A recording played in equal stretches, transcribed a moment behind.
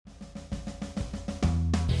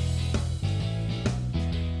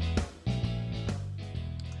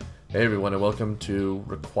Hey everyone, and welcome to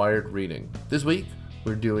Required Reading. This week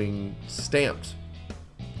we're doing Stamped,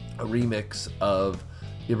 a remix of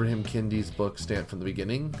Ibrahim Kindi's book Stamped from the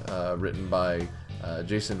Beginning, written by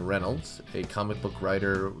Jason Reynolds, a comic book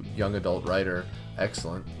writer, young adult writer,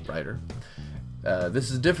 excellent writer. This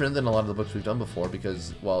is different than a lot of the books we've done before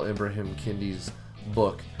because while Ibrahim Kindi's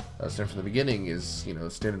book, Stamped from the Beginning, is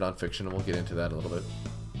standard nonfiction, and we'll get into that a little bit.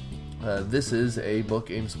 This is a book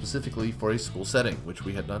aimed specifically for a school setting, which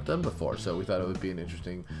we had not done before, so we thought it would be an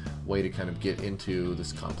interesting way to kind of get into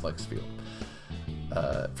this complex field.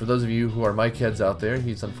 For those of you who are Mike heads out there,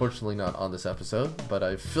 he's unfortunately not on this episode, but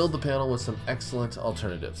I've filled the panel with some excellent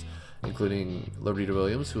alternatives, including Loretta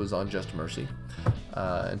Williams, who is on Just Mercy,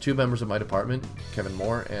 and two members of my department, Kevin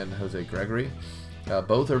Moore and Jose Gregory.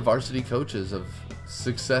 Both are varsity coaches of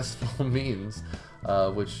successful means,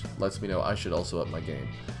 which lets me know I should also up my game.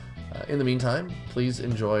 In the meantime, please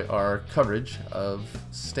enjoy our coverage of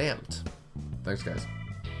Stamped. Thanks, guys.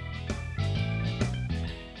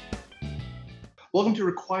 Welcome to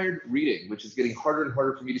Required Reading, which is getting harder and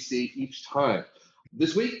harder for me to say each time.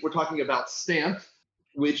 This week, we're talking about Stamped,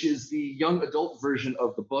 which is the young adult version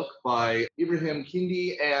of the book by Ibrahim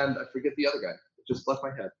Kindi and I forget the other guy. It just left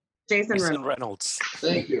my head. Jason Reynolds.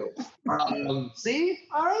 Thank you. See,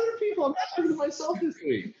 our other people, I'm not talking to myself this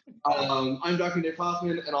week. I'm Dr. Nick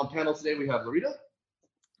Hoffman, and on panel today we have Loretta.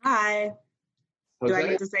 Hi. Jose. Do I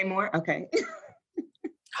need to say more? Okay.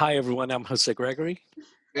 Hi, everyone. I'm Jose Gregory.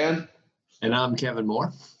 And I'm Kevin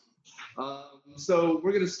Moore. So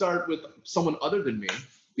we're going to start with someone other than me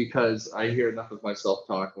because I hear enough of myself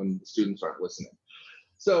talk when the students aren't listening.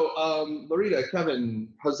 So Loretta, Kevin,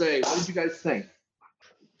 Jose, what did you guys think?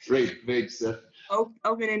 Great, vague stuff.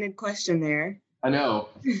 Open-ended question there. I know.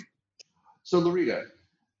 So Loretta,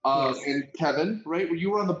 Yes. and Kevin, right? You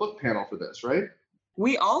were on the book panel for this, right?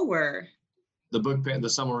 We all were. The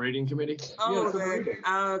summer reading committee? Oh, summer reading.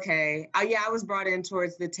 Okay. Yeah, I was brought in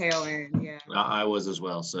towards the tail end, yeah. I was as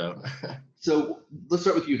well, so. So let's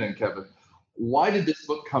start with you then, Kevin. Why did this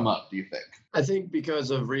book come up, do you think? I think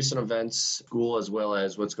because of recent events, school, as well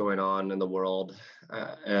as what's going on in the world,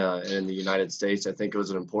 in the United States, I think it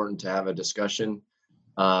was important to have a discussion,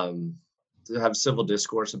 to have civil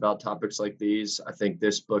discourse about topics like these. I think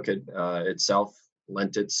this book itself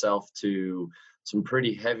lent itself to some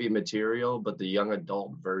pretty heavy material, but the young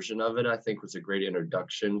adult version of it, I think, was a great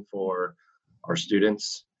introduction for our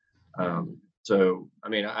students. So,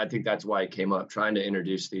 I think that's why it came up, trying to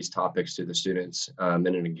introduce these topics to the students in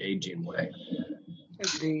an engaging way.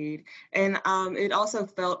 Agreed. And it also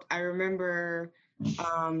felt, I remember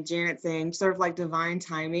Janet saying, sort of like divine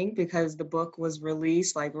timing, because the book was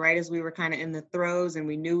released like right as we were kind of in the throes and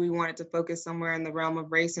we knew we wanted to focus somewhere in the realm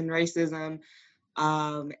of race and racism.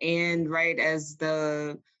 And right as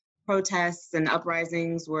the protests and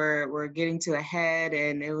uprisings were getting to a head,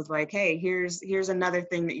 and it was like, hey, here's another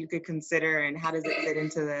thing that you could consider, and how does it fit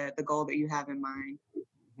into the goal that you have in mind?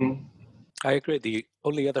 Mm-hmm. I agree. The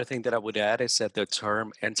only other thing that I would add is that the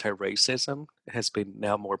term anti-racism has been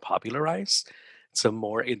now more popularized. So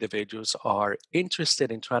more individuals are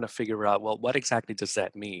interested in trying to figure out, well, what exactly does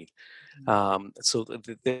that mean? So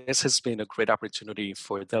this has been a great opportunity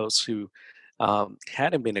for those who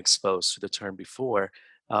hadn't been exposed to the term before,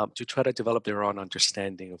 to try to develop their own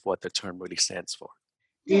understanding of what the term really stands for.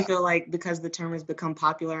 Do you feel like because the term has become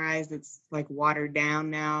popularized, it's like watered down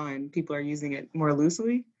now and people are using it more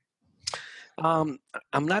loosely? I'm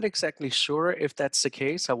not exactly sure if that's the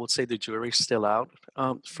case. I would say the jury's still out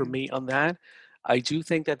for me on that. I do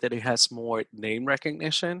think that it has more name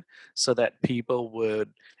recognition so that people would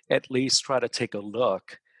at least try to take a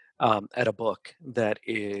look at a book that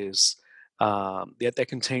is that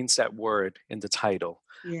contains that word in the title.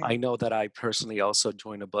 Yeah. I know that I personally also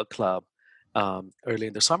joined a book club early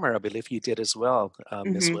in the summer. I believe you did as well,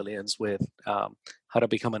 Ms. Williams, with How to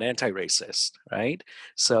Become an Anti-Racist, right?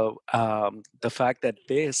 So the fact that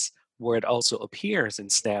this word also appears in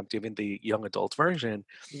Stamped, even the young adult version,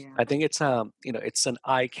 I think it's it's an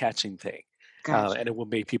eye-catching thing, Gotcha. and it will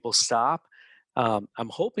make people stop. I'm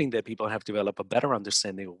hoping that people have developed a better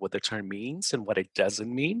understanding of what the term means and what it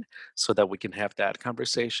doesn't mean, so that we can have that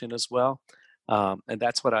conversation as well. And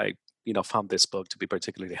that's what I found this book to be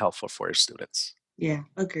particularly helpful for our students. Yeah,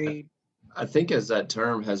 agreed. I think as that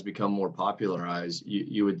term has become more popularized,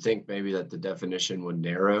 you would think maybe that the definition would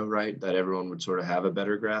narrow, right? That everyone would sort of have a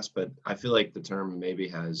better grasp. But I feel like the term maybe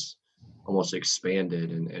has almost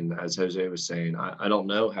expanded. And as Jose was saying, I don't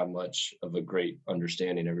know how much of a great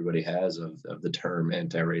understanding everybody has of the term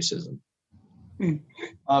anti-racism. And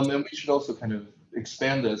we should also kind of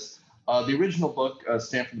expand this. The original book,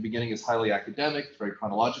 Stamped from the Beginning, is highly academic, it's very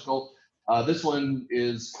chronological. This one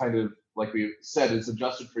is kind of, like we said, is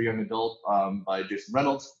adjusted for young adult by Jason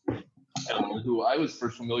Reynolds, who I was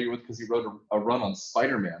first familiar with because he wrote a run on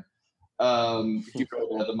Spider-Man. He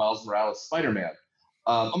wrote the Miles Morales Spider-Man,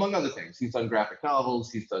 among other things. He's done graphic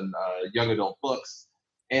novels, he's done young adult books.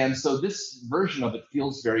 And so this version of it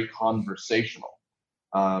feels very conversational.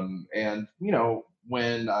 And, you know,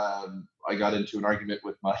 when I got into an argument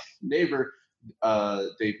with my neighbor,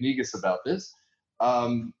 Dave Negus, about this,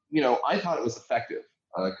 you know, I thought it was effective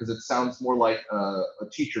because it sounds more like a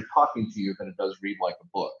teacher talking to you than it does read like a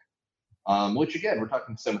book. Which, again, we're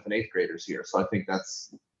talking 7th and 8th graders here, so I think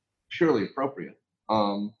that's purely appropriate.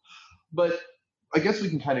 But I guess we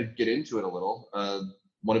can kind of get into it a little.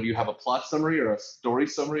 One of you have a plot summary or a story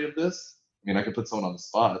summary of this? I mean, I could put someone on the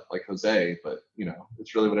spot, like Jose, but, you know,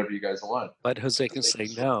 it's really whatever you guys want. But Jose can say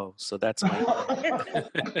no, so that's my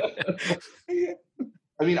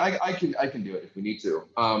I mean, I can do it if we need to.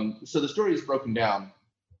 So the story is broken down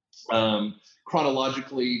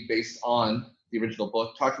chronologically based on the original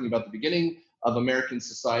book, talking about the beginning of American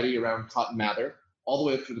society around Cotton Mather, all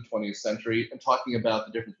the way up through the 20th century, and talking about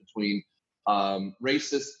the difference between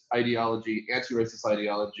racist ideology, anti-racist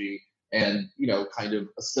ideology, and, you know, kind of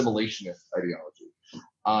assimilationist ideology.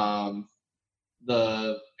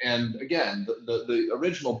 And again, the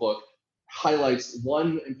original book highlights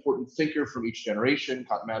one important thinker from each generation: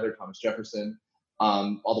 Cotton Mather, Thomas Jefferson,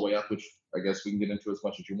 all the way up, which I guess we can get into as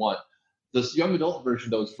much as you want. This young adult version,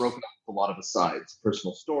 though, is broken up with a lot of asides,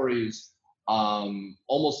 personal stories.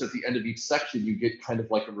 Almost at the end of each section, you get kind of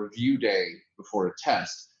like a review day before a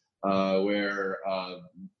test, where,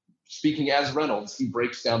 speaking as Reynolds, he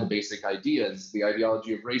breaks down the basic ideas, the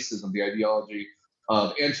ideology of racism, the ideology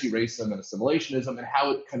of anti-racism and assimilationism, and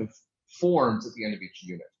how it kind of forms at the end of each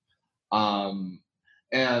unit.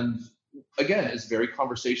 And again, it's very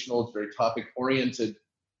conversational, it's very topic-oriented,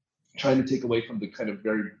 trying to take away from the kind of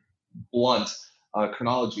very blunt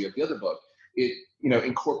chronology of the other book. It, you know,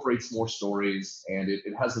 incorporates more stories, and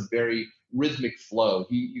it has a very rhythmic flow.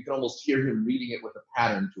 You can almost hear him reading it with a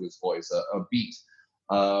pattern to his voice, a beat,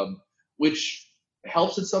 which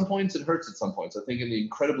helps at some points and hurts at some points. I think in the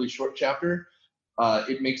incredibly short chapter,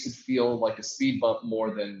 it makes it feel like a speed bump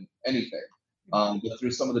more than anything. But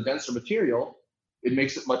through some of the denser material, it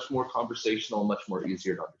makes it much more conversational, much more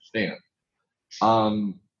easier to understand.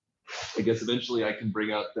 I guess eventually I can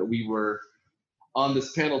bring up that we were on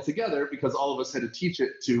this panel together because all of us had to teach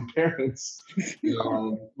it to parents,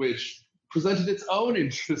 which presented its own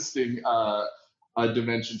interesting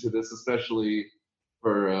dimension to this, especially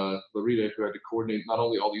for Larita, who had to coordinate not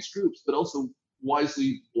only all these groups, but also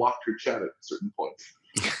wisely blocked her chat at certain points.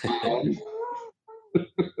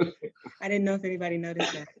 I didn't know if anybody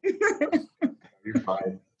noticed that. You're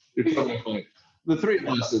fine. You're totally fine. The three of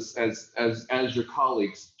us, as your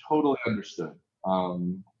colleagues, totally understood.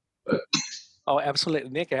 But Oh,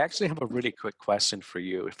 absolutely. Nick, I actually have a really quick question for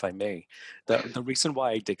you, if I may. The reason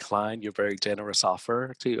why I declined your very generous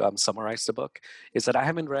offer to summarize the book is that I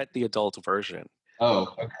haven't read the adult version.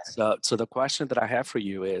 oh, okay. So the question that I have for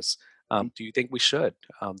you is, do you think we should,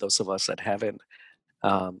 those of us that haven't,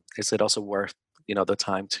 is it also worth, you know, the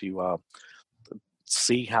time to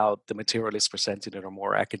see how the material is presented in a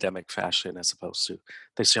more academic fashion as opposed to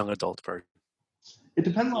this young adult version? It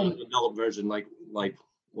depends on The adult version, like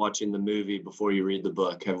watching the movie before you read the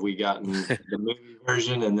book. Have we gotten the movie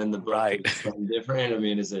version and then the book Right. is something different? I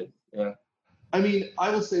mean, is it? Yeah. I mean,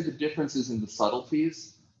 I will say the difference is in the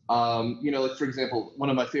subtleties. You know, like for example, one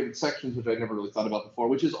of my favorite sections, which I never really thought about before,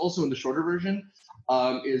 which is also in the shorter version,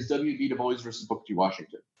 is W.B. Du Bois versus Booker T.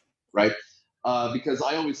 Washington, right? Because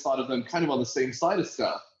I always thought of them kind of on the same side of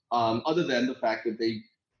stuff, other than the fact that they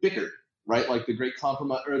bickered, right? Like the Great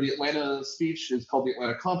Compromise, or the Atlanta speech is called the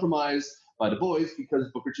Atlanta Compromise by Du Bois because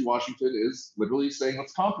Booker T. Washington is literally saying,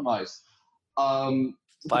 let's compromise. 5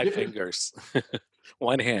 fingers,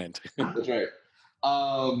 one hand. That's right.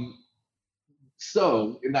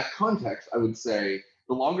 So in that context, I would say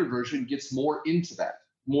the longer version gets more into that,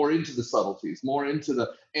 more into the subtleties, more into the,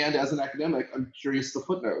 and as an academic, I'm curious the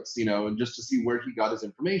footnotes, you know, and just to see where he got his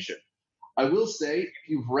information. I will say, if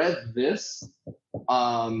you've read this,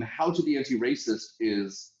 How to Be Anti-Racist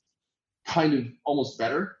is kind of almost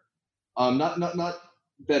better. Not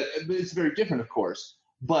that it's very different, of course,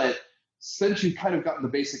 but since you've kind of gotten the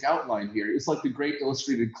basic outline here, it's like the great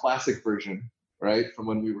illustrated classic version, right, from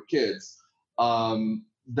when we were kids.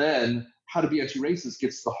 Then How to Be Anti-Racist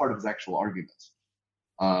gets to the heart of his actual argument.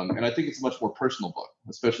 And I think it's a much more personal book,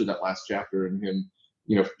 especially that last chapter and him,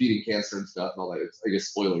 you know, beating cancer and stuff and all that. It's, I guess,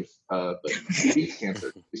 spoilers, but he beats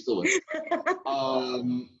cancer. He still is.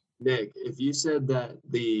 Nick, if you said that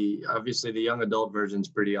obviously the young adult version is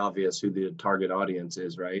pretty obvious who the target audience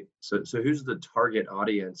is, right? So who's the target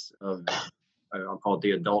audience of, I'll call it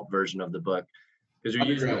the adult version of the book? Because you're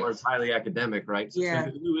using the words highly academic, right? Yeah.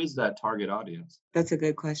 So who is that target audience? That's a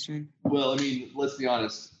good question. Well, I mean, let's be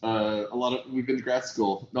honest. We've been to grad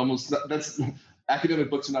school. Academic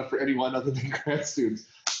books are not for anyone other than grad students.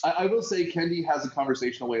 I will say Kendi has a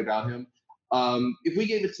conversational way about him. If we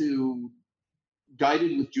gave it to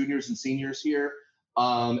guided with juniors and seniors here,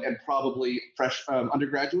 and probably fresh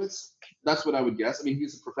undergraduates, that's what I would guess. I mean,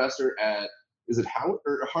 he's a professor at, is it Howard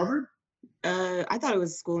or Harvard? I thought it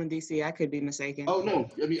was a school in DC. I could be mistaken. Oh no,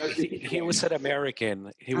 I mean, he was at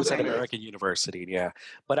American. He was at American University, yeah.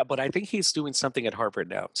 But I think he's doing something at Harvard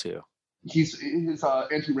now too. He's his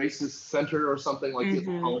anti-racist center or something like his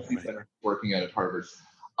policy center working at Harvard.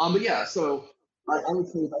 But yeah, so I would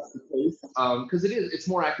say that's the case because it's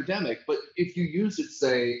more academic. But if you use it,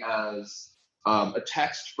 say, as a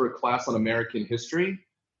text for a class on American history,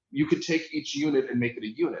 you could take each unit and make it a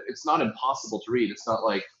unit. It's not impossible to read. It's not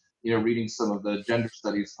like, you know, reading some of the gender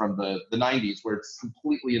studies from the 90s where it's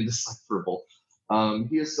completely indecipherable.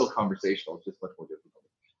 He is still conversational. It's just much more difficult.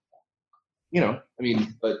 You know, I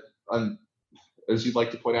mean, but as you'd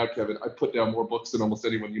like to point out, Kevin, I put down more books than almost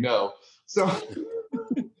anyone you know. So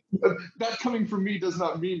that coming from me does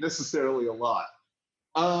not mean necessarily a lot.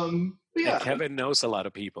 But yeah, and Kevin knows a lot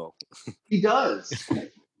of people. He does.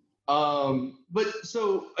 But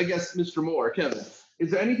so I guess, Mr. Moore, Kevin,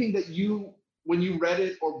 is there anything that you, when you read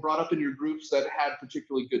it or brought up in your groups, that had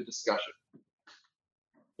particularly good discussion?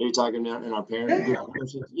 Are you talking in our parent group?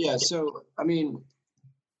 Yeah. So, I mean,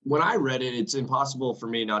 when I read it, it's impossible for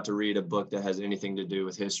me not to read a book that has anything to do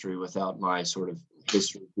with history without my sort of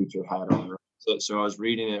history teacher hat on. So I was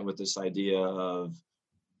reading it with this idea of,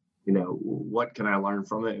 you know, what can I learn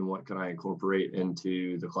from it and what can I incorporate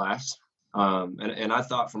into the class? And I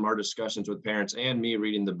thought from our discussions with parents and me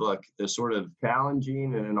reading the book, the sort of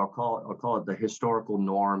challenging, and I'll call it the historical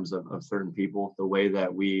norms of certain people, the way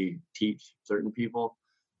that we teach certain people.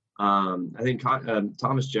 I think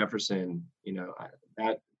Thomas Jefferson, you know,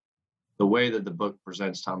 that the way that the book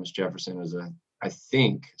presents Thomas Jefferson is I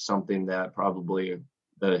think something that probably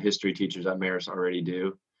the history teachers at Marist already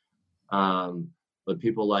do. But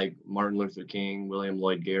people like Martin Luther King, William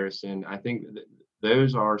Lloyd Garrison, I think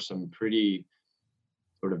those are some pretty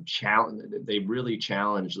sort of they really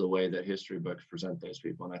challenge the way that history books present those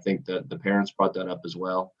people. And I think that the parents brought that up as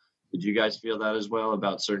well. Did you guys feel that as well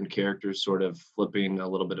about certain characters sort of flipping a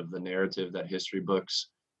little bit of the narrative that history books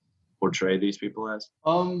portray these people as?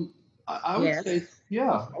 I would say,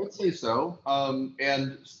 yeah, I would say so.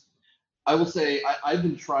 And I will say I've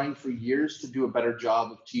been trying for years to do a better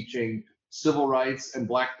job of teaching civil rights and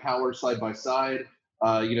Black power side by side,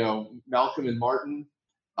 you know, Malcolm and Martin.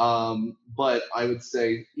 But I would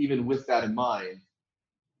say even with that in mind,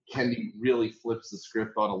 Kendi really flips the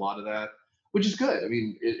script on a lot of that, which is good. I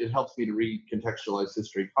mean, it helps me to recontextualize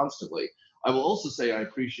history constantly. I will also say I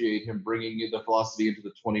appreciate him bringing the philosophy into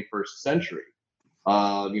the 21st century.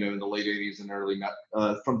 You know, in the late 80s and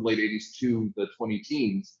from the late 80s to the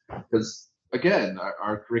 20-teens, because again,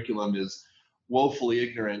 our curriculum is woefully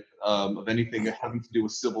ignorant of anything having to do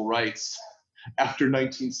with civil rights after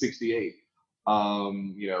 1968.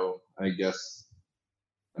 You know, I guess,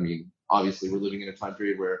 I mean, obviously we're living in a time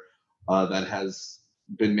period where that has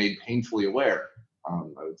been made painfully aware, I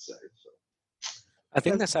would say. So. I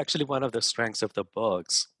think that's actually one of the strengths of the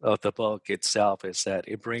book itself, is that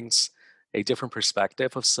it brings a different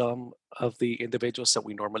perspective of some of the individuals that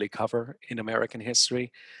we normally cover in American history,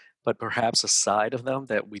 but perhaps a side of them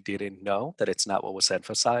that we didn't know, that it's not what was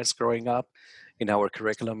emphasized growing up in our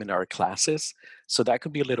curriculum, in our classes. So that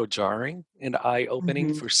could be a little jarring and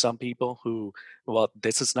eye-opening for some people who, well,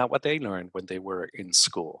 this is not what they learned when they were in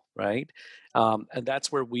school, right? And that's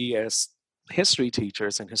where we as history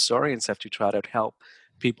teachers and historians have to try to help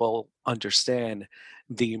people understand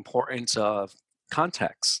the importance of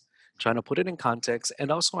context, trying to put it in context.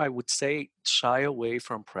 And also, I would say, shy away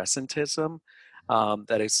from presentism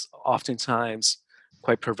that is oftentimes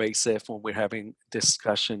quite pervasive when we're having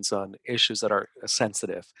discussions on issues that are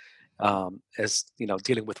sensitive, as you know,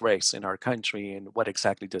 dealing with race in our country and what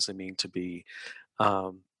exactly does it mean to be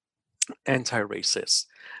anti-racist.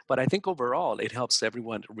 But I think overall it helps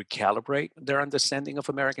everyone recalibrate their understanding of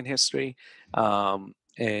American history,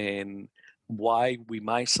 and why we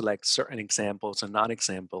might select certain examples and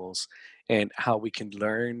non-examples, and how we can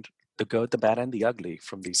learn the good, the bad, and the ugly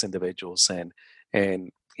from these individuals,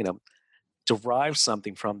 and you know, derive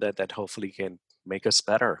something from that hopefully can make us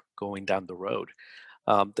better going down the road.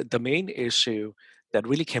 The main issue that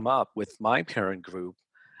really came up with my parent group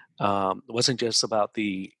It wasn't just about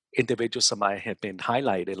the individuals that might have been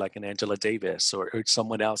highlighted, like an Angela Davis or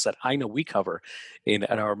someone else that I know we cover in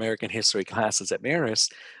our American history classes at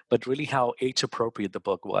Marist, but really how age appropriate the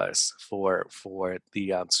book was for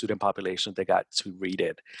the student population that got to read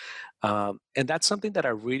it. And that's something that I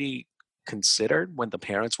really considered when the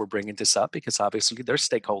parents were bringing this up, because obviously they're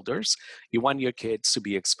stakeholders. You want your kids to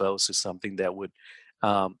be exposed to something that would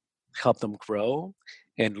um, help them grow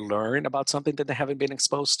and learn about something that they haven't been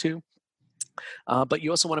exposed to. But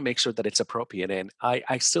you also want to make sure that it's appropriate. And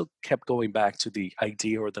I still kept going back to the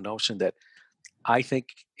idea or the notion that I think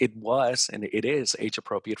it was and it is age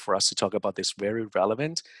appropriate for us to talk about these very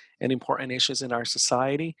relevant and important issues in our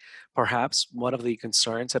society. Perhaps one of the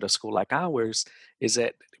concerns at a school like ours is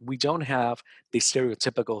that we don't have the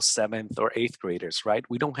stereotypical seventh or eighth graders, right?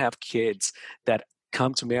 We don't have kids that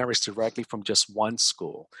come to Marist directly from just one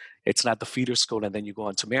school. It's not the feeder school and then you go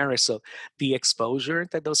on to Marist. So the exposure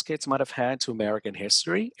that those kids might have had to American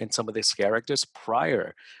history and some of these characters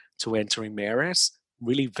prior to entering Marist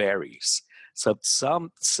really varies. So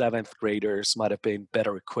some seventh graders might have been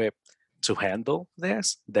better equipped to handle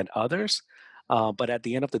this than others. But at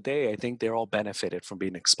the end of the day, I think they're all benefited from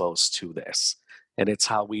being exposed to this. And it's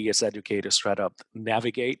how we as educators try to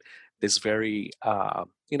navigate this very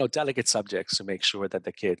delicate subjects to make sure that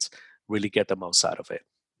the kids really get the most out of it.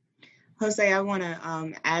 Jose, I want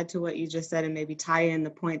to add to what you just said and maybe tie in the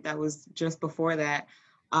point that was just before that.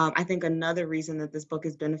 I think another reason that this book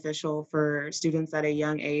is beneficial for students at a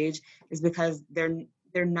young age is because they're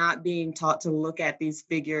not being taught to look at these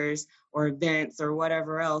figures or events or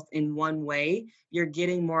whatever else in one way. You're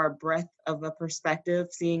getting more a breadth of a perspective,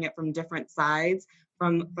 seeing it from different sides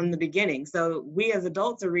from the beginning. So we as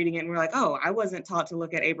adults are reading it and we're like, oh, I wasn't taught to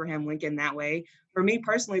look at Abraham Lincoln that way. For me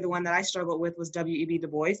personally, the one that I struggled with was W.E.B. Du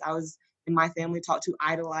Bois. I was in my family taught to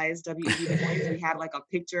idolize W.E.B. Du Bois. We had like a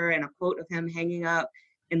picture and a quote of him hanging up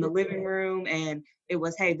in the living room, and it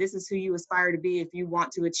was, hey, this is who you aspire to be if you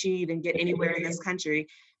want to achieve and get anywhere in this country.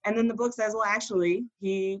 And then the book says, well, actually,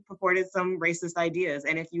 he purported some racist ideas.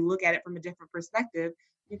 And if you look at it from a different perspective,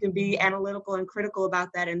 you can be analytical and critical about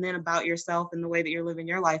that, and then about yourself and the way that you're living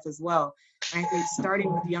your life as well. And I think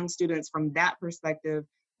starting with young students from that perspective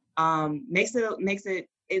makes it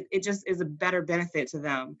just is a better benefit to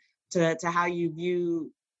them, to how you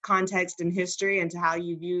view context and history and to how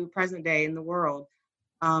you view present day in the world.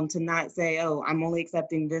 To not say, oh, I'm only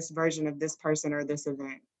accepting this version of this person or this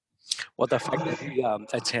event. Well, the fact that he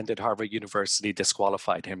attended Harvard University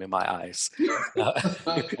disqualified him in my eyes. I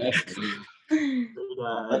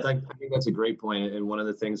think that's a great point. And one of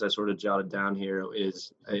the things I sort of jotted down here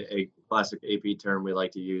is a classic AP term we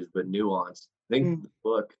like to use, but nuance. I think the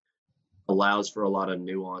book allows for a lot of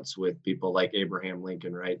nuance with people like Abraham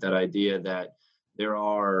Lincoln, right? That idea that there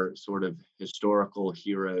are sort of historical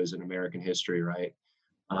heroes in American history, right?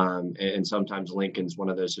 And sometimes Lincoln's one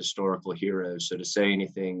of those historical heroes. So to say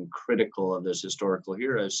anything critical of those historical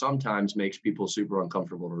heroes sometimes makes people super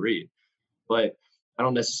uncomfortable to read. But I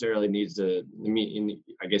don't necessarily need to,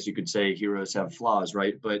 I guess you could say heroes have flaws,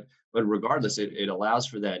 right? But regardless, it allows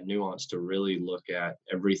for that nuance to really look at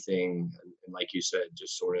everything. And like you said,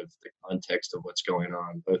 just sort of the context of what's going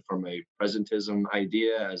on, both from a presentism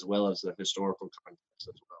idea as well as the historical context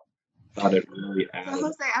as well. Thought it really added. So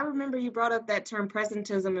Jose, I remember you brought up that term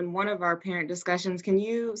presentism in one of our parent discussions. Can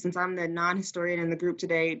you, since I'm the non-historian in the group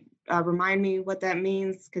today, remind me what that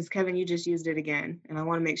means? Because Kevin, you just used it again, and I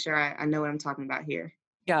want to make sure I know what I'm talking about here.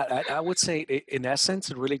 Yeah, I would say in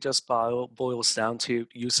essence, it really just boils down to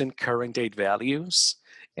using current date values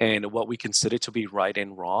and what we consider to be right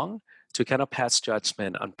and wrong to kind of pass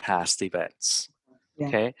judgment on past events. Yeah.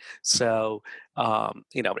 Okay, so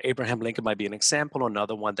Abraham Lincoln might be an example.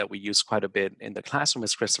 Another one that we use quite a bit in the classroom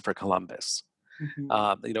is Christopher Columbus.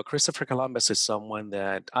 Mm-hmm. Christopher Columbus is someone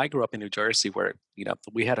that I grew up in New Jersey, where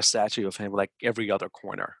we had a statue of him like every other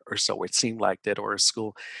corner or so. It seemed like that, or a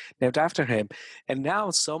school named after him. And now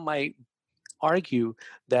some might argue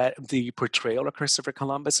that the portrayal of Christopher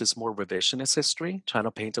Columbus is more revisionist history, trying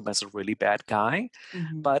to paint him as a really bad guy.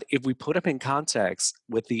 Mm-hmm. But if we put him in context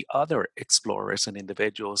with the other explorers and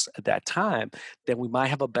individuals at that time, then we might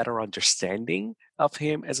have a better understanding of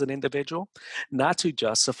him as an individual, not to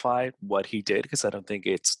justify what he did, because I don't think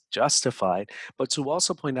it's justified, but to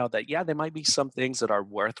also point out that, yeah, there might be some things that are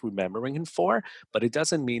worth remembering him for, but it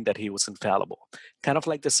doesn't mean that he was infallible. Kind of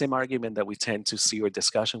like the same argument that we tend to see or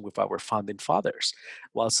discussion with our founding fathers.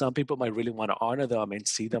 While some people might really want to honor them and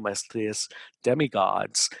see them as these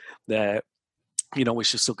demigods that we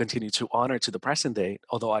should still continue to honor to the present day,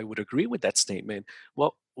 although I would agree with that statement.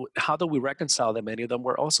 Well, how do we reconcile that many of them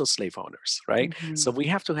were also slave owners, right? Mm-hmm. So we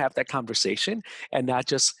have to have that conversation and not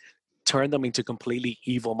just turn them into completely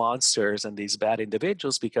evil monsters and these bad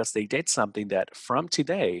individuals because they did something that from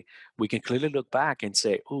today we can clearly look back and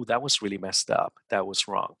say, oh, that was really messed up, that was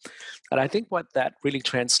wrong. And I think what that really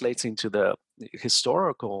translates into the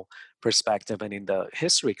historical perspective and in the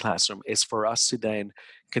history classroom is for us to then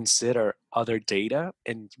consider other data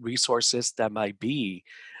and resources that might be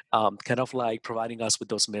kind of like providing us with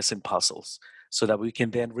those missing puzzles so that we can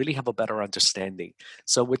then really have a better understanding.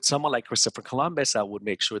 So with someone like Christopher Columbus, I would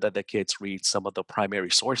make sure that the kids read some of the primary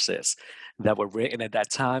sources that were written at that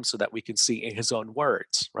time so that we can see in his own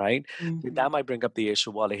words, right? Mm-hmm. That might bring up the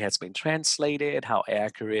issue, well, it has been translated, how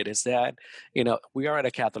accurate is that? You know, we are at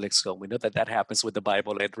a Catholic school. We know that that happens with the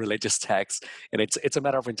Bible and religious texts, and it's a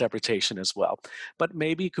matter of interpretation as well. But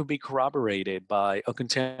maybe it could be corroborated by a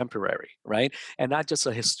contemporary, right? And not just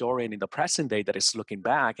a historian in the present day that is looking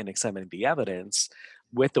back and examining the evidence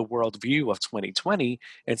with the worldview of 2020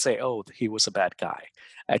 and say, oh, he was a bad guy.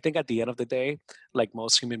 I think at the end of the day, like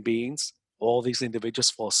most human beings, all these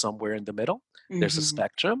individuals fall somewhere in the middle. There's a Mm-hmm.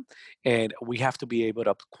 spectrum, and we have to be able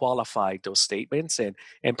to qualify those statements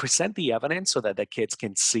and present the evidence so that the kids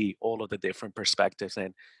can see all of the different perspectives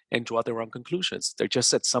and draw their own conclusions. They're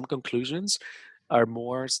just that some conclusions are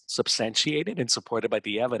more substantiated and supported by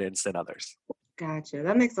the evidence than others. Gotcha.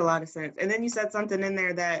 That makes a lot of sense. And then you said something in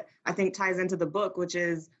there that I think ties into the book, which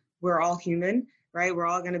is we're all human, right? We're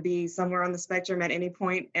all going to be somewhere on the spectrum at any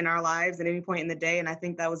point in our lives, at any point in the day. And I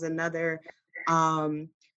think that was another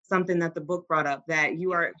something that the book brought up, that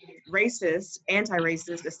you are racist,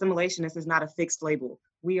 anti-racist, assimilationist is not a fixed label.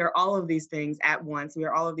 We are all of these things at once. We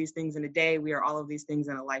are all of these things in a day. We are all of these things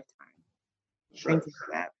in a lifetime. Sure. Thank you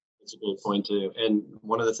for that. That's a great point too. And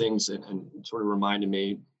one of the things, and sort of reminded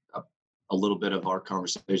me a little bit of our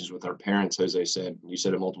conversations with our parents, Jose said, you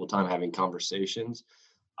said it multiple times, having conversations.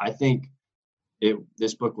 I think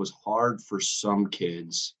this book was hard for some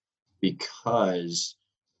kids because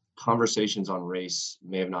conversations on race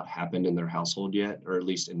may have not happened in their household yet, or at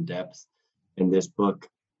least in depth. And this book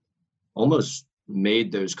almost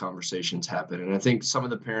made those conversations happen. And I think some of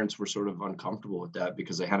the parents were sort of uncomfortable with that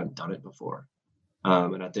because they hadn't done it before.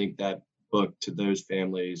 And I think that book to those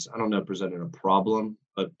families, I don't know, presented a problem,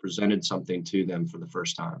 but presented something to them for the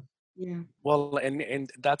first time. Yeah. Well,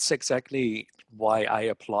 and that's exactly why I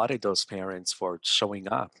applauded those parents for showing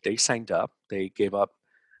up. They signed up, they gave up,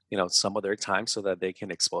 some of their time so that they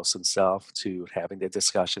can expose themselves to having the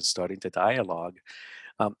discussion, starting the dialogue.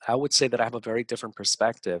 I would say that I have a very different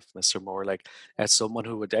perspective, Mr. Moore. Like, as someone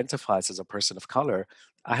who identifies as a person of color,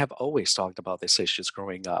 I have always talked about these issues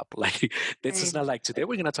growing up. Like, this is not like today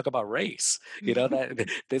we're going to talk about race. That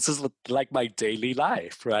this is like my daily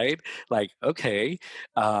life, right? Like, okay,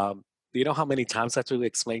 you know how many times I have to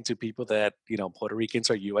explain to people that Puerto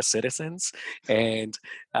Ricans are U.S. citizens, and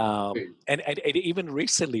even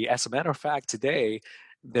recently, as a matter of fact, today.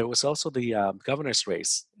 There was also the governor's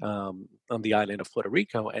race on the island of Puerto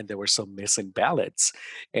Rico, and there were some missing ballots.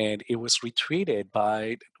 And it was retweeted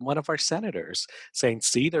by one of our senators saying,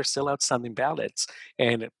 see, there's still outstanding ballots.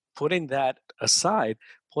 And putting that aside,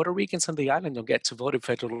 Puerto Ricans on the island don't get to vote in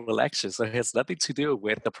federal elections. So it has nothing to do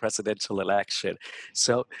with the presidential election.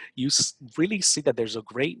 So you really see that there's a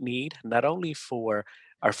great need, not only for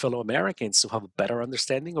our fellow Americans to have a better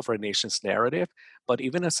understanding of our nation's narrative, but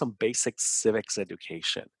even as some basic civics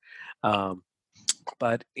education.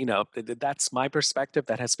 But that's my perspective.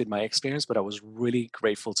 That has been my experience. But I was really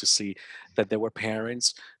grateful to see that there were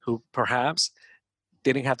parents who perhaps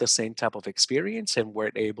didn't have the same type of experience and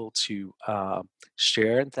weren't able to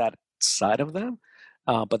share that side of them,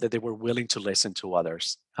 but that they were willing to listen to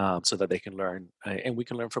others so that they can learn and we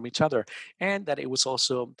can learn from each other. And that it was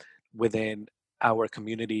also within our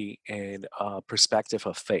community and perspective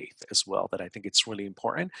of faith as well, that I think it's really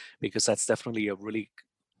important, because that's definitely a really,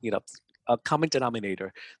 a common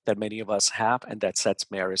denominator that many of us have, and that sets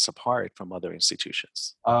Marist apart from other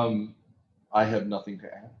institutions. I have nothing to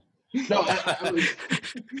add. No,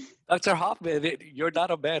 Dr. Hoffman, you're not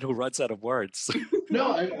a man who runs out of words.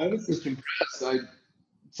 No, I was just impressed.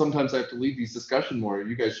 Sometimes I have to lead these discussions more.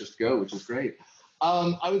 You guys just go, which is great.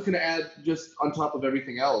 I was going to add, just on top of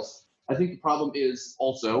everything else, I think the problem is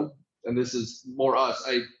also, and this is more us,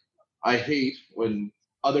 I hate when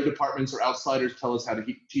other departments or outsiders tell us how to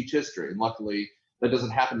teach history. And luckily, that doesn't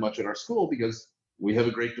happen much at our school because we have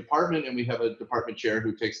a great department and we have a department chair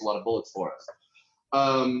who takes a lot of bullets for us.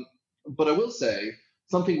 But I will say,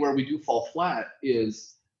 something where we do fall flat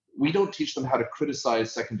is we don't teach them how to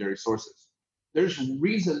criticize secondary sources. There's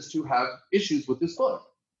reasons to have issues with this book.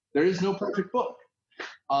 There is no perfect book.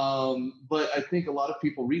 But I think a lot of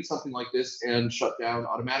people read something like this and shut down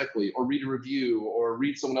automatically, or read a review, or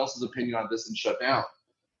read someone else's opinion on this and shut down.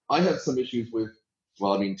 I have some issues with,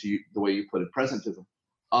 well, I mean, to you, the way you put it, presentism,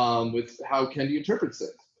 with how Kendi interprets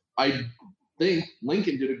it. I think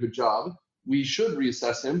Lincoln did a good job. We should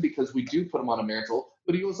reassess him because we do put him on a mantle,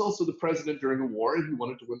 but he was also the president during a war and he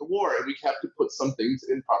wanted to win the war, and we have to put some things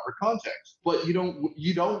in proper context. But you don't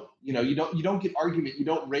get argument. You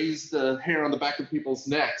don't raise the hair on the back of people's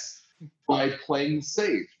necks by playing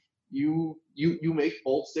safe. You make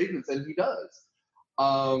bold statements, and he does.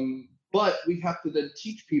 But we have to then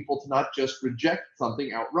teach people to not just reject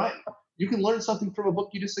something outright. You can learn something from a book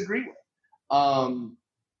you disagree with.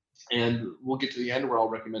 And we'll get to the end where I'll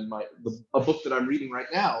recommend a book that I'm reading right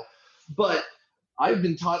now. But I've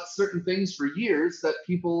been taught certain things for years that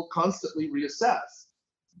people constantly reassess.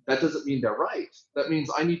 That doesn't mean they're right. That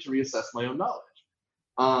means I need to reassess my own knowledge.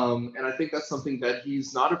 And I think that's something that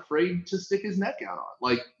he's not afraid to stick his neck out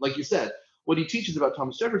on. Like you said, what he teaches about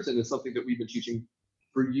Thomas Jefferson is something that we've been teaching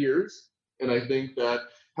for years. And I think that,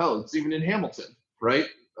 hell, it's even in Hamilton, right?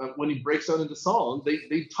 When he breaks out into song,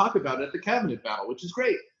 they talk about it at the cabinet battle, which is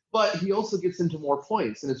great. But he also gets into more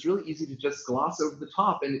points, and it's really easy to just gloss over the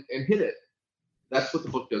top and hit it. That's what the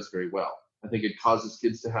book does very well. I think it causes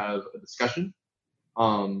kids to have a discussion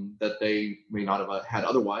that they may not have had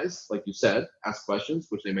otherwise, like you said, ask questions,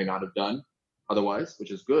 which they may not have done otherwise,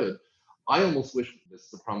 which is good. I almost wish this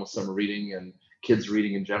is the problem with summer reading and kids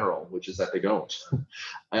reading in general, which is that they don't.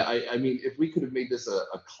 I mean, if we could have made this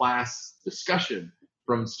a class discussion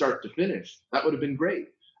from start to finish, that would have been great.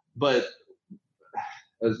 But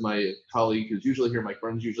as my colleague who's usually here, Mike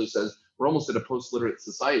Burns, usually says, we're almost at a post-literate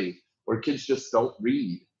society where kids just don't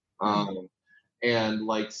read. And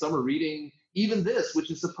like summer reading, even this,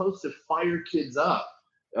 which is supposed to fire kids up,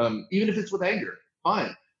 even if it's with anger,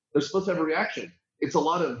 fine. They're supposed to have a reaction. It's a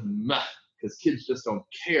lot of meh, because kids just don't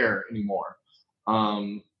care anymore,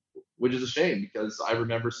 which is a shame, because I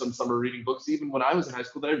remember some summer reading books, even when I was in high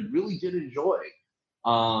school, that I really did enjoy.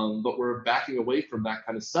 But we're backing away from that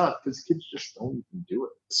kind of stuff because kids just don't even do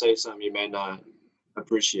it. Say something you may not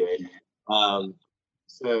appreciate.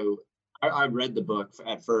 So I read the book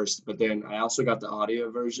at first, but then I also got the audio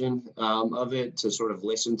version of it to sort of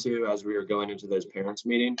listen to as we were going into those parents'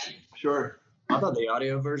 meetings. Sure. I thought the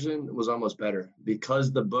audio version was almost better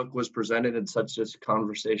because the book was presented in such a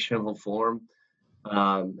conversational form,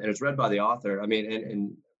 and it's read by the author. I mean,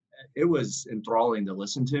 and it was enthralling to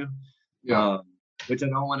listen to. Yeah. Which I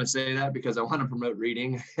don't want to say that because I want to promote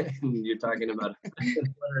reading, and you're talking about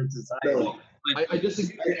literate society. No, I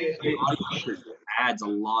disagree. The audio adds a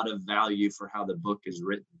lot of value for how the book is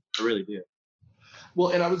written. I really do. Well,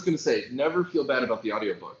 and I was going to say, never feel bad about the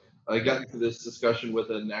audiobook. I got into this discussion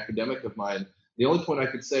with an academic of mine. The only point I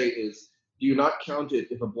could say is, do you not count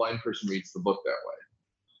it if a blind person reads the book that way?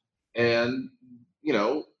 And, you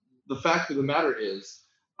know, the fact of the matter is,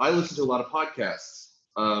 I listen to a lot of podcasts.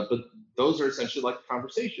 But those are essentially like a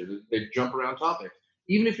conversation. They jump around topics.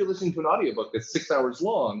 Even if you're listening to an audiobook that's 6 hours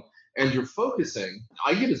long and you're focusing,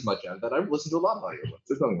 I get as much out of that. I listen to a lot of audiobooks.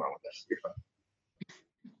 There's nothing wrong with that. You're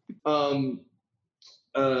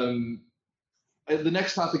fine. The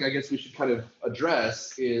next topic I guess we should kind of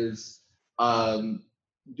address is,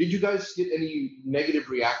 did you guys get any negative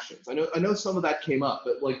reactions? I know some of that came up,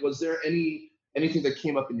 but like, was there anything that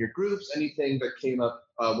came up in your groups? Anything that came up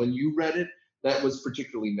when you read it that was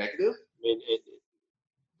particularly negative? I mean,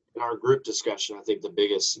 in our group discussion, I think the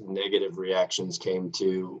biggest negative reactions came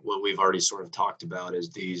to what we've already sort of talked about,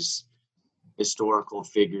 is these historical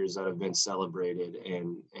figures that have been celebrated,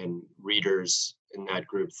 and readers in that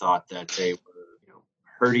group thought that they were,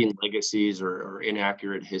 hurting legacies or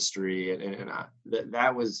inaccurate history, and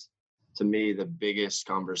that was, to me, the biggest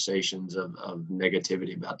conversations of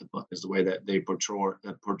negativity about the book, is the way that they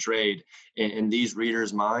portrayed in these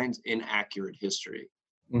readers' minds inaccurate history,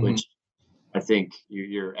 which I think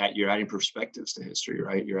you're adding perspectives to history,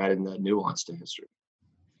 right? You're adding that nuance to history.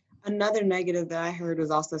 Another negative that I heard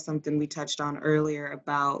was also something we touched on earlier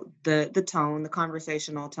about the tone, the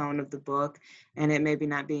conversational tone of the book, and it maybe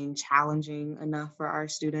not being challenging enough for our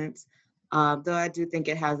students. Though I do think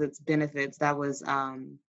it has its benefits. That was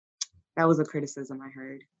a criticism I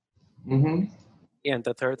heard. And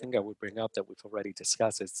the third thing I would bring up that we've already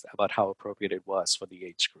discussed is about how appropriate it was for the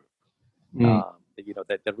age group.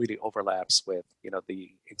 That really overlaps with,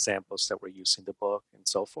 the examples that were used in the book and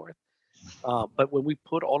so forth. But when we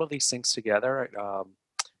put all of these things together,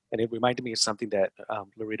 and it reminded me of something that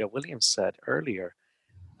Loretta Williams said earlier,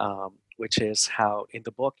 which is how in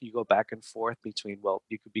the book you go back and forth between, well,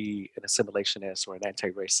 you could be an assimilationist or an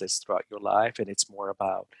anti-racist throughout your life, and it's more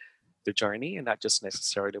about the journey and not just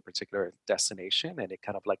necessarily a particular destination, and it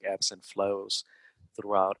kind of like ebbs and flows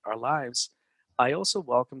throughout our lives. I also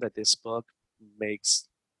welcome that this book makes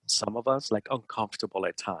some of us like uncomfortable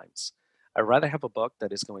at times. I'd rather have a book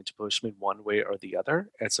that is going to push me one way or the other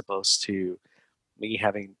as opposed to me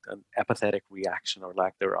having an apathetic reaction or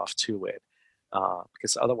lack thereof to it.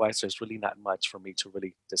 Because otherwise, there's really not much for me to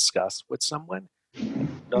really discuss with someone.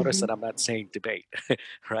 Notice Hmm. that I'm not saying debate,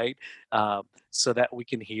 right? So that we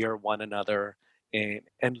can hear one another and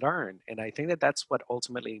learn. And I think that that's what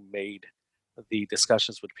ultimately made the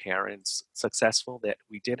discussions with parents successful, that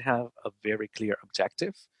we did have a very clear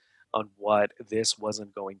objective on what this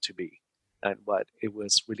wasn't going to be and what it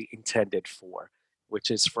was really intended for,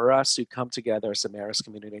 which is for us to come together as a Marist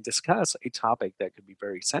community and discuss a topic that could be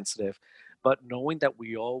very sensitive, but knowing that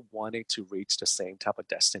we all wanted to reach the same type of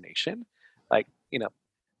destination. Like,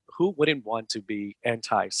 who wouldn't want to be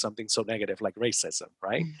anti something so negative like racism,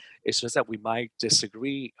 right? It's just that we might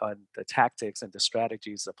disagree on the tactics and the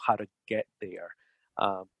strategies of how to get there.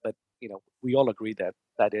 But we all agree that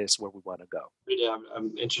that is where we want to go. Yeah,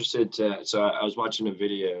 I'm interested to. So I was watching a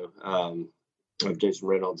video of Jason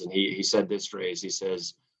Reynolds, and he said this phrase. He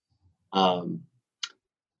says, um,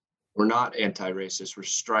 "We're not anti-racist. We're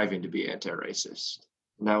striving to be anti-racist."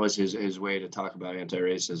 And that was his way to talk about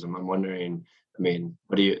anti-racism. I'm wondering. I mean,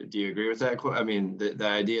 what do you agree with that quote? I mean, the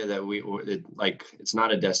idea that it's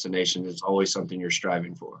not a destination. It's always something you're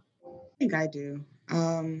striving for. I think I do.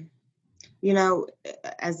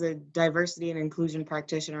 As a diversity and inclusion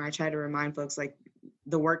practitioner, I try to remind folks like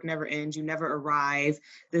the work never ends. You never arrive.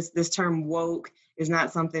 This term woke is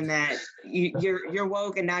not something that you're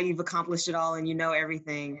woke and now you've accomplished it all and you know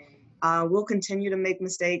everything. We'll continue to make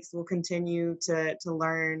mistakes. We'll continue to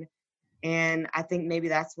learn. And I think maybe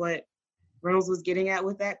that's what Reynolds was getting at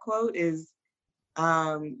with that quote is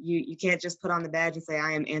you can't just put on the badge and say,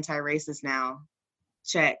 I am anti-racist now.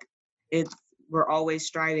 Check. We're always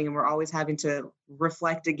striving and we're always having to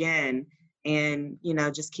reflect again and,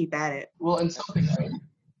 just keep at it. Well, and something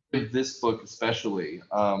with this book especially,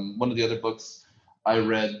 one of the other books I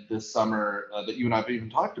read this summer that you and I have even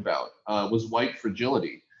talked about was White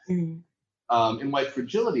Fragility. Mm-hmm. In White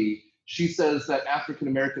Fragility, she says that African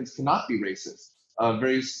Americans cannot be racist,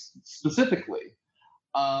 very specifically.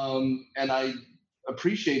 And I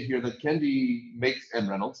appreciate here that Kendi and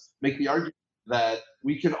Reynolds make the argument that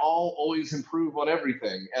we can all always improve on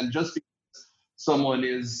everything. And just because someone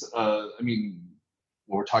is, when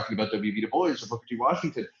we're talking about W.B. Du Bois or Booker T.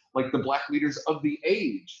 Washington, like the Black leaders of the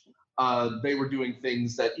age, they were doing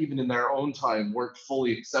things that even in their own time weren't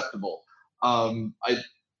fully acceptable.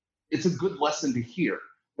 It's a good lesson to hear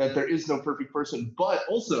that there is no perfect person, but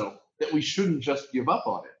also that we shouldn't just give up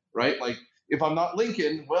on it, right? Like, if I'm not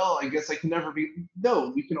Lincoln, well, I guess I can never be.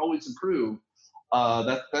 No, we can always improve.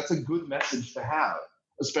 That's a good message to have,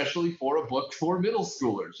 especially for a book for middle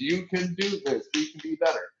schoolers. You can do this. You can be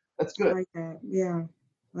better. That's good. I like that. Yeah,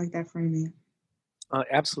 I like that framing.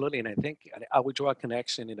 Absolutely, and I think I would draw a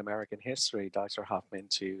connection in American history, Dr. Hoffman,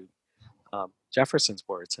 to Jefferson's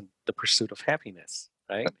words and the pursuit of happiness,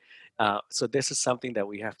 right? So this is something that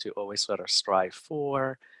we have to always sort of strive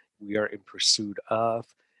for. We are in pursuit of.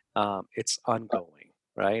 It's ongoing,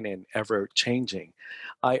 right, and ever changing.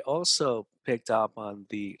 I also picked up on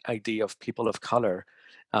the idea of people of color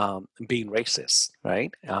being racist,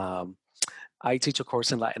 right? I teach a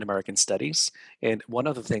course in Latin American studies, and one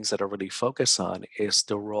of the things that I really focus on is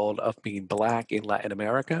the role of being Black in Latin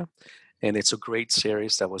America. And it's a great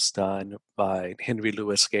series that was done by Henry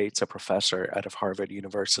Louis Gates, a professor out of Harvard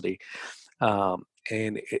University. And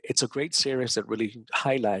it's a great series that really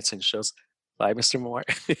highlights and shows, by Mr. Moore,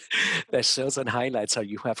 that shows and highlights how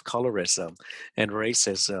you have colorism and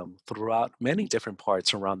racism throughout many different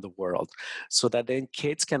parts around the world, so that then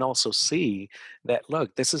kids can also see that,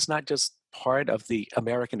 look, this is not just part of the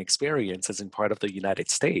American experience as in part of the United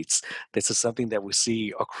States. This is something that we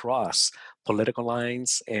see across political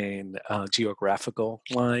lines and geographical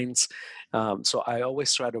lines. So I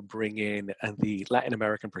always try to bring in the Latin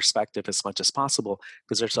American perspective as much as possible,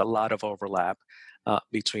 because there's a lot of overlap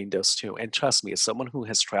between those two. And trust me, as someone who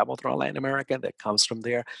has traveled through Latin America that comes from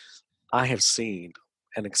there, I have seen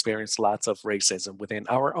and experienced lots of racism within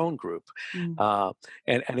our own group. And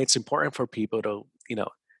it's important for people to,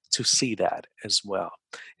 to see that as well.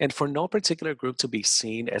 And for no particular group to be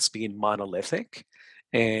seen as being monolithic.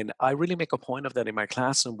 And I really make a point of that in my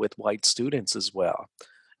classroom with white students as well.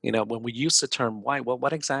 When we use the term white, well,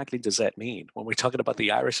 what exactly does that mean? When we're talking about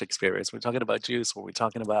the Irish experience, we're talking about Jews, when we're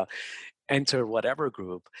talking about enter whatever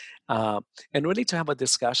group, and really to have a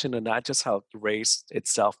discussion on not just how race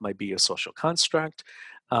itself might be a social construct,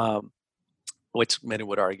 which many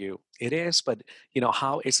would argue it is, but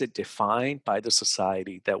how is it defined by the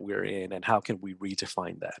society that we're in, and how can we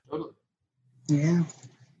redefine that? Totally. Yeah.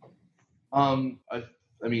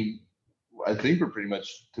 I mean, I think we're pretty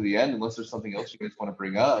much to the end, unless there's something else you guys want to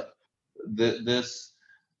bring up. This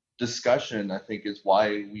discussion, I think, is why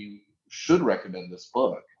we should recommend this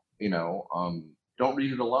book. Don't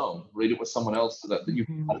read it alone. Read it with someone else so that you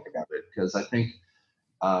can talk about it. Because I think,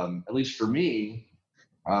 at least for me,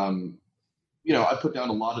 I put down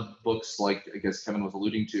a lot of books, like I guess Kevin was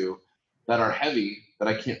alluding to, that are heavy that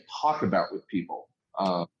I can't talk about with people.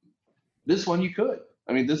 This one you could.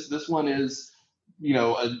 I mean, this one is,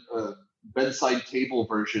 a bedside table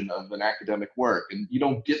version of an academic work, and you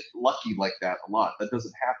don't get lucky like that a lot. That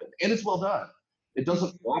doesn't happen, and it's well done. It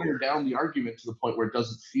doesn't water down the argument to the point where it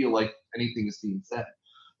doesn't feel like anything is being said.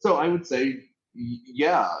 So I would say,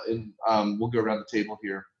 yeah, and we'll go around the table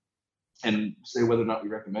here and say whether or not we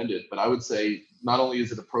recommend it. But I would say not only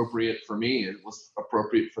is it appropriate for me, it was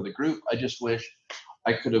appropriate for the group. I just wish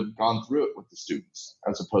I could have gone through it with the students,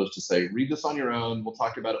 as opposed to say, read this on your own. We'll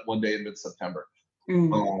talk about it one day in mid-September.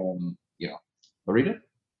 Loretta?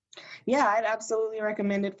 Yeah, I'd absolutely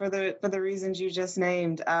recommend it for the reasons you just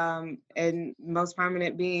named. And most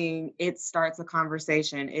prominent being, it starts a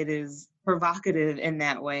conversation. It is provocative in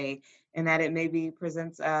that way, and that it maybe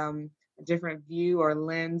presents a different view or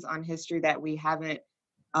lens on history that we haven't,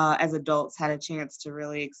 as adults, had a chance to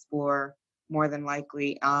really explore, more than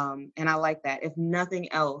likely. And I like that. If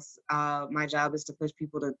nothing else, my job is to push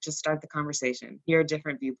people to just start the conversation, hear a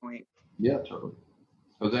different viewpoint. Yeah, totally.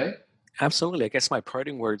 Jose? Absolutely. I guess my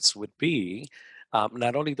parting words would be,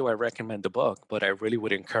 not only do I recommend the book, but I really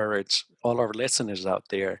would encourage all our listeners out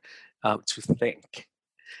there to think,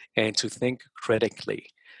 and to think critically.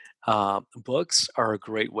 Books are a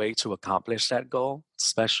great way to accomplish that goal,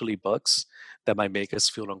 especially books that might make us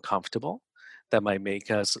feel uncomfortable, that might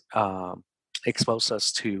make us expose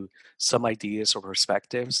us to some ideas or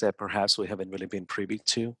perspectives that perhaps we haven't really been privy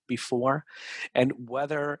to before. And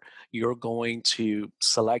whether you're going to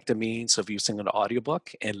select the means of using an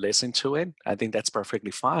audiobook and listen to it, I think that's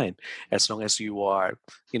perfectly fine, as long as you are,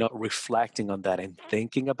 reflecting on that and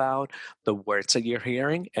thinking about the words that you're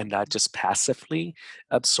hearing, and not just passively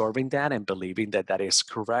absorbing that and believing that that is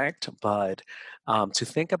correct, but to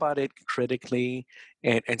think about it critically,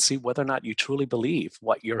 and see whether or not you truly believe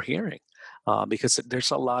what you're hearing. Because there's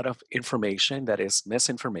a lot of information that is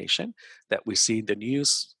misinformation that we see in the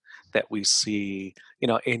news, that we see,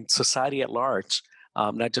 in society at large,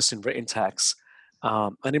 not just in written text,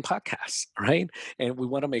 and in podcasts, right? And we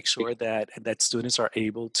want to make sure that students are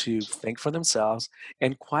able to think for themselves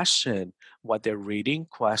and question what they're reading,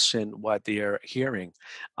 question what they're hearing.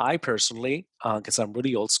 I personally, because I'm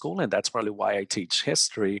really old school, and that's probably why I teach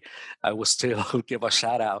history, I will still give a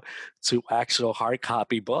shout out to actual hard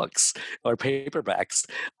copy books or paperbacks.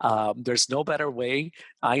 There's no better way,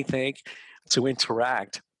 I think, to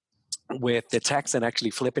interact with the text and actually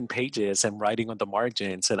flipping pages and writing on the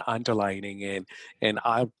margins and underlining, and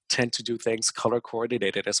I tend to do things color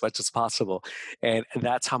coordinated as much as possible, and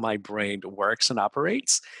that's how my brain works and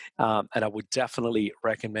operates. And I would definitely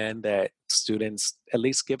recommend that students at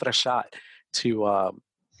least give it a shot to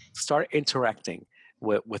start interacting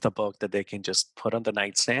with a book that they can just put on the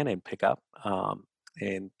nightstand and pick up,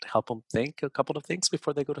 and help them think a couple of things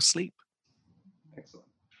before they go to sleep. Excellent.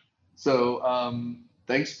 So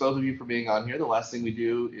thanks both of you for being on here. The last thing we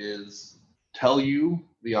do is tell you,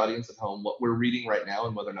 the audience at home, what we're reading right now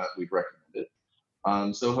and whether or not we'd recommend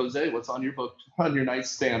it. So Jose, what's on your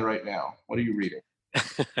nightstand right now? What are you reading?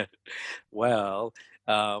 Well,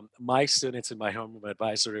 my students in my homeroom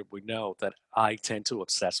advisory would know that I tend to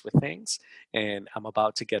obsess with things, and I'm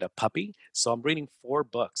about to get a puppy. So I'm reading 4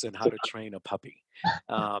 books on how to train a puppy.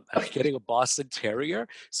 I'm getting a Boston Terrier.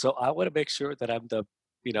 So I want to make sure that I'm the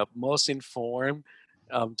most informed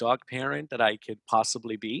dog parent that I could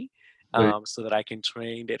possibly be, so that I can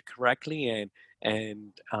train it correctly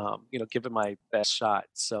and give it my best shot.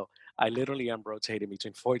 So I literally am rotating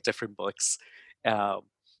between 4 different books that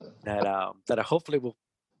I hopefully will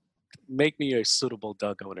make me a suitable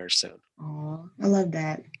dog owner soon. Oh, I love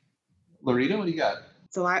that. Loretta, what do you got?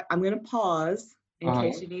 So I'm going to pause in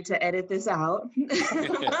case you need to edit this out.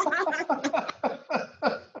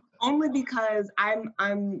 Only because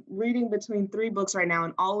I'm reading between 3 books right now,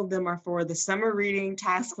 and all of them are for the summer reading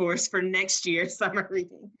task force for next year's summer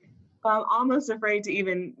reading. I'm almost afraid to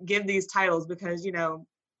even give these titles because,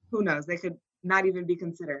 who knows, they could not even be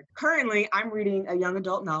considered. Currently, I'm reading a young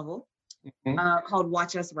adult novel called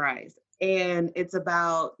Watch Us Rise. And it's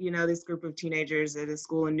about, this group of teenagers at a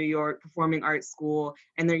school in New York, performing arts school,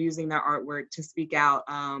 and they're using their artwork to speak out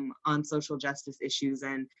on social justice issues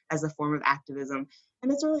and as a form of activism.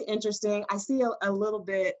 And it's really interesting. I see a little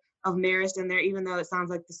bit of Marist in there, even though it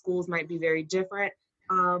sounds like the schools might be very different.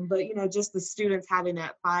 But just the students having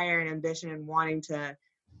that fire and ambition and wanting to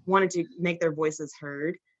make their voices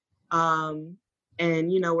heard, and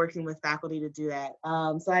working with faculty to do that.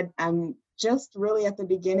 So I'm just really at the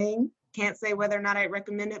beginning. Can't say whether or not I'd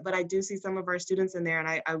recommend it, but I do see some of our students in there,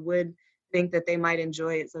 and I would think that they might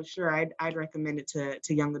enjoy it. So sure, I'd recommend it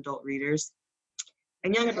to young adult readers.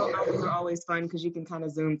 And young adult novels are always fun because you can kind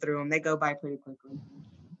of zoom through them. They go by pretty quickly.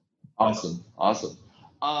 Awesome.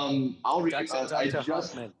 I'll read. Dr.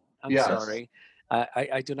 Hoffman, I'm sorry.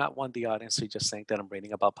 I do not want the audience to just think that I'm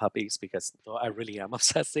reading about puppies, because I really am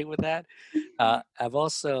obsessing with that. I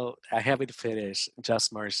haven't finished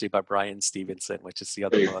Just Mercy by Brian Stevenson, which is the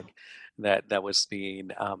other book that was being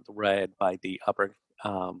read by the upper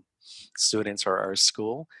students or our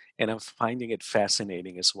school, and I'm finding it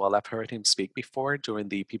fascinating as well. I've heard him speak before during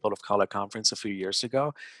the People of Color conference a few years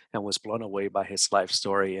ago, and was blown away by his life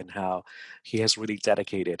story and how he has really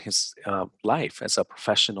dedicated his life as a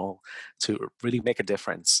professional to really make a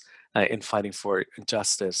difference in fighting for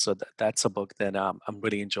justice. So that's a book that I'm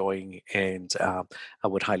really enjoying, and I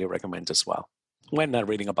would highly recommend as well. When not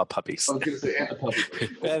reading about puppies. I was going to say, and the puppy.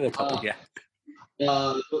 And the puppy, yeah.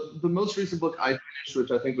 The most recent book I finished,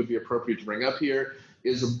 which I think would be appropriate to bring up here,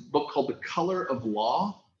 is a book called The Color of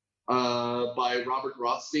Law by Robert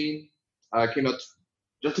Rothstein. Came out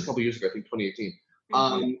just a couple years ago, I think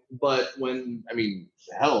 2018. But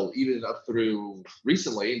even up through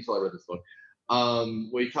recently, until I read this book,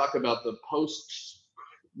 we talk about the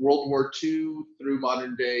post-World War II through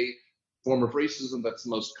modern day form of racism that's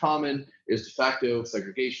the most common is de facto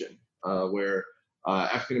segregation, where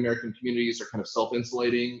African-American communities are kind of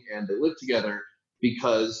self-insulating and they live together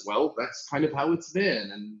because, well, that's kind of how it's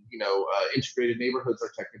been. And, integrated neighborhoods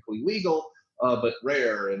are technically legal, but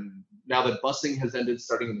rare. And now that busing has ended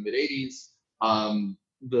starting in the mid-'80s,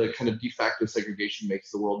 the kind of de facto segregation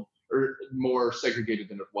makes the world more segregated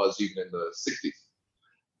than it was even in the 60s.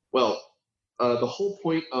 Well, the whole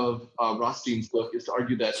point of Rothstein's book is to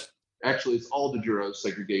argue that actually it's all de jure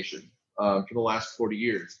segregation for the last 40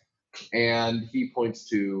 years. And he points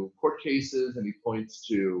to court cases, and he points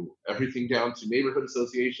to everything down to neighborhood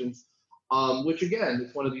associations, which again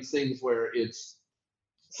is one of these things where it's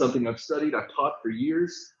something I've studied, I've taught for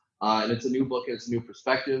years, and it's a new book, and it's a new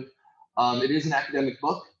perspective. It is an academic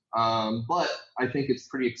book, but I think it's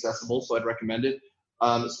pretty accessible, so I'd recommend it,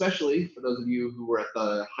 especially for those of you who were at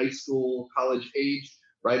the high school, college age,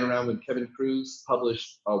 right around when Kevin Kruse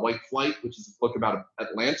published White Flight, which is a book about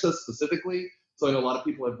Atlanta specifically. So I know a lot of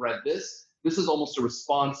people have read this. This is almost a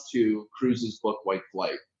response to Kruse's book, White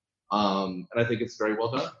Flight. And I think it's very well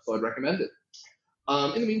done, so I'd recommend it.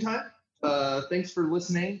 In the meantime, thanks for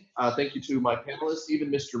listening. Thank you to my panelists, even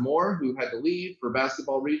Mr. Moore, who had to leave for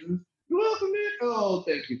basketball reasons. You're welcome, Nick. Oh,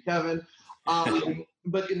 thank you, Kevin.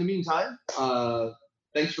 But in the meantime,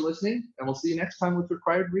 thanks for listening, and we'll see you next time with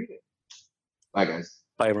Required Reading. Bye, guys.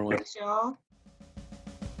 Bye, everyone. Thanks, y'all.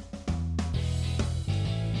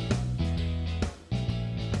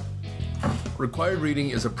 Required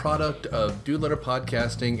Reading is a product of Dude Letter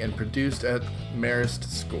Podcasting and produced at Marist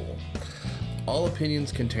School. All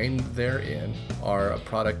opinions contained therein are a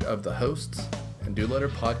product of the hosts and Dude Letter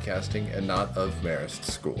Podcasting and not of Marist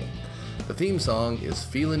School. The theme song is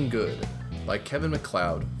Feelin' Good by Kevin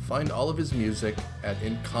MacLeod. Find all of his music at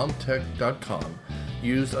incomptech.com,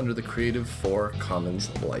 used under the Creative 4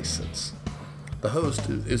 Commons license. The host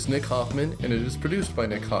is Nick Hoffman, and it is produced by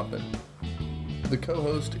Nick Hoffman. The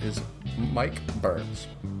co-host is Mike Burns.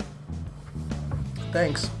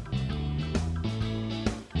 Thanks.